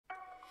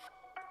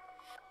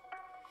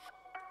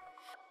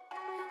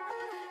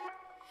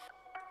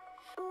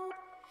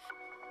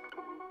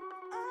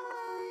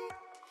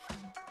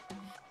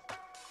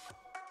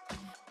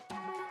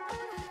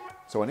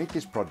so I need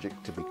this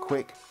project to be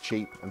quick,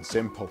 cheap and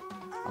simple.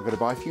 I'm going to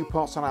buy a few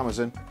parts on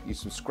Amazon, use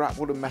some scrap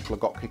wood and metal I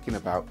got kicking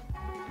about,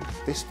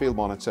 this field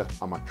monitor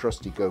and my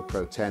trusty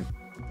GoPro 10.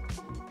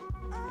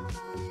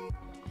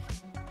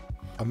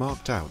 I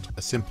marked out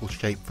a simple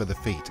shape for the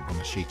feet on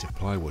a sheet of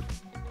plywood.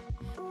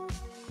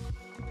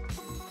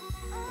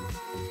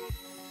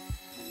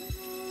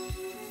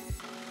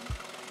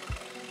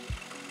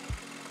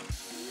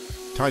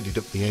 Tidied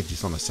up the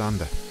edges on a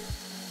sander.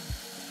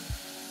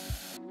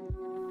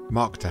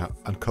 Marked out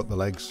and cut the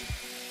legs.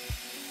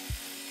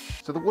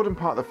 So the wooden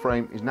part of the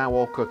frame is now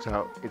all cut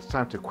out. It's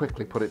time to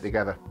quickly put it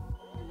together.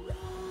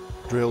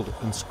 Drilled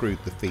and screwed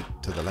the feet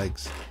to the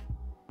legs,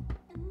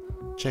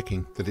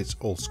 checking that it's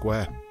all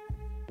square.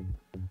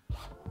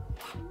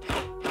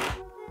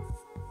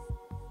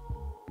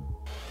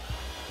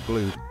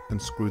 Glued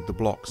and screwed the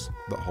blocks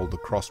that hold the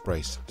cross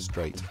brace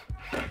straight,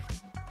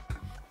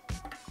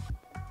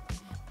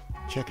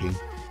 checking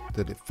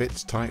that it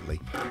fits tightly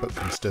but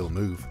can still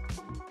move.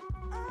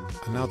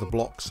 And now the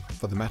blocks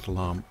for the metal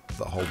arm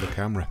that hold the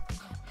camera.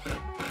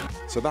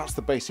 So that's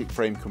the basic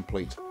frame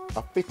complete.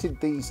 I've fitted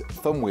these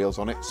thumb wheels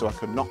on it so I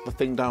can knock the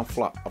thing down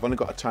flat. I've only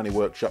got a tiny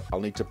workshop, I'll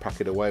need to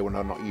pack it away when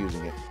I'm not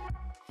using it.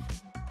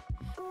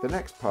 The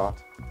next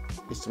part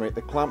is to make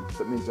the clamp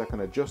that means I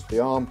can adjust the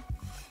arm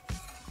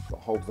that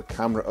holds the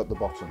camera at the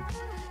bottom.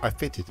 I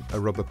fitted a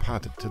rubber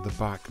pad to the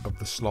back of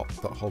the slot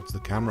that holds the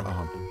camera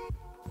arm.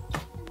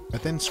 I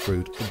then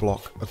screwed a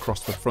block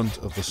across the front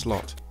of the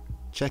slot,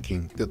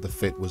 checking that the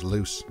fit was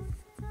loose.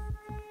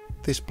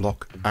 This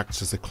block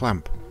acts as a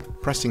clamp,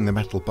 pressing the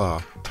metal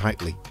bar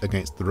tightly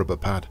against the rubber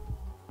pad.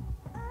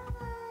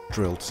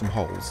 Drilled some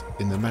holes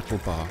in the metal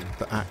bar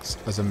that acts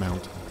as a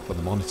mount for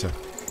the monitor.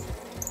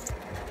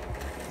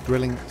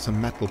 Drilling some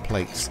metal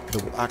plates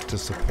that will act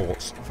as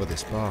supports for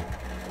this bar.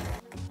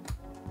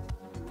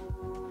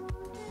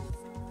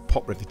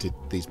 Pop riveted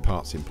these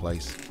parts in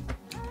place.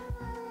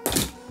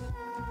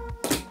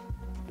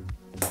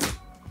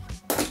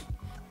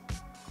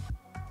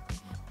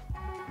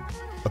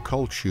 A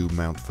cold shoe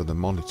mount for the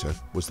monitor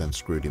was then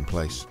screwed in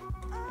place.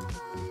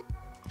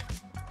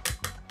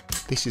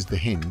 This is the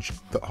hinge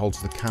that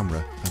holds the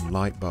camera and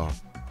light bar.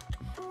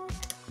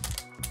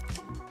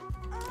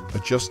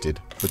 Adjusted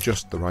for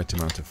just the right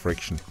amount of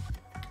friction.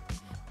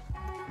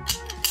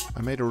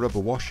 I made a rubber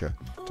washer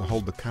to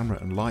hold the camera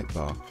and light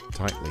bar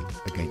tightly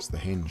against the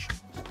hinge.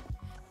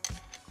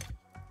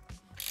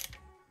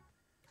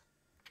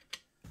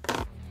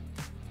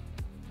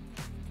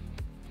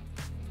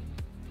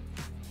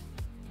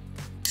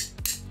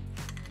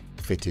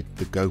 Fitted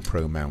the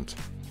GoPro mount,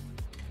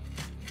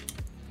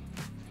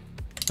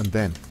 and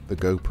then the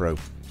GoPro.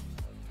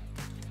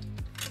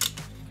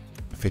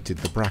 Fitted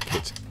the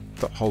bracket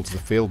that holds the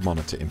field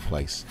monitor in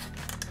place.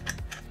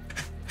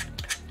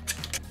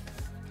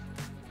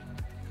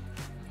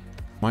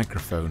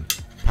 Microphone,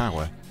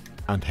 power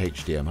and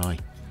HDMI.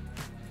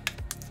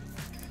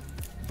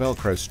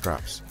 Velcro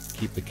straps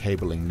keep the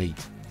cabling neat.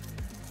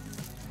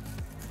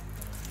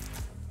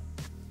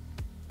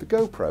 The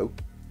GoPro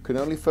can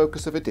only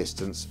focus at a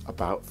distance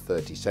about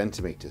 30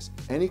 centimeters.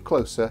 Any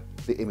closer,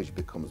 the image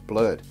becomes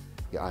blurred.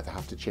 You either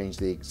have to change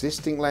the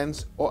existing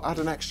lens or add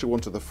an extra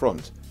one to the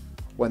front.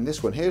 When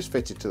this one here is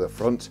fitted to the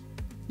front,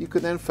 you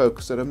can then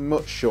focus at a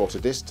much shorter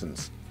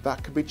distance.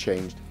 That can be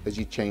changed as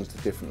you change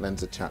the different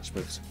lens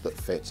attachments that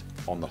fit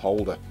on the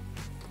holder.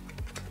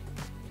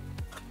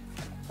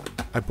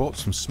 I bought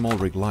some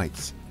Smallrig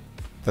lights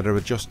that are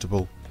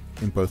adjustable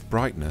in both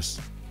brightness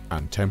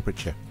and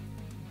temperature.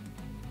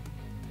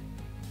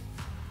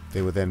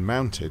 They were then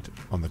mounted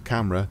on the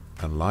camera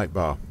and light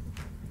bar.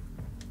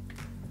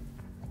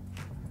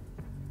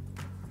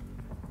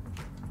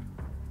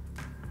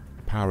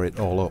 Power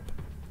it all up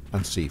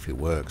and see if it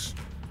works.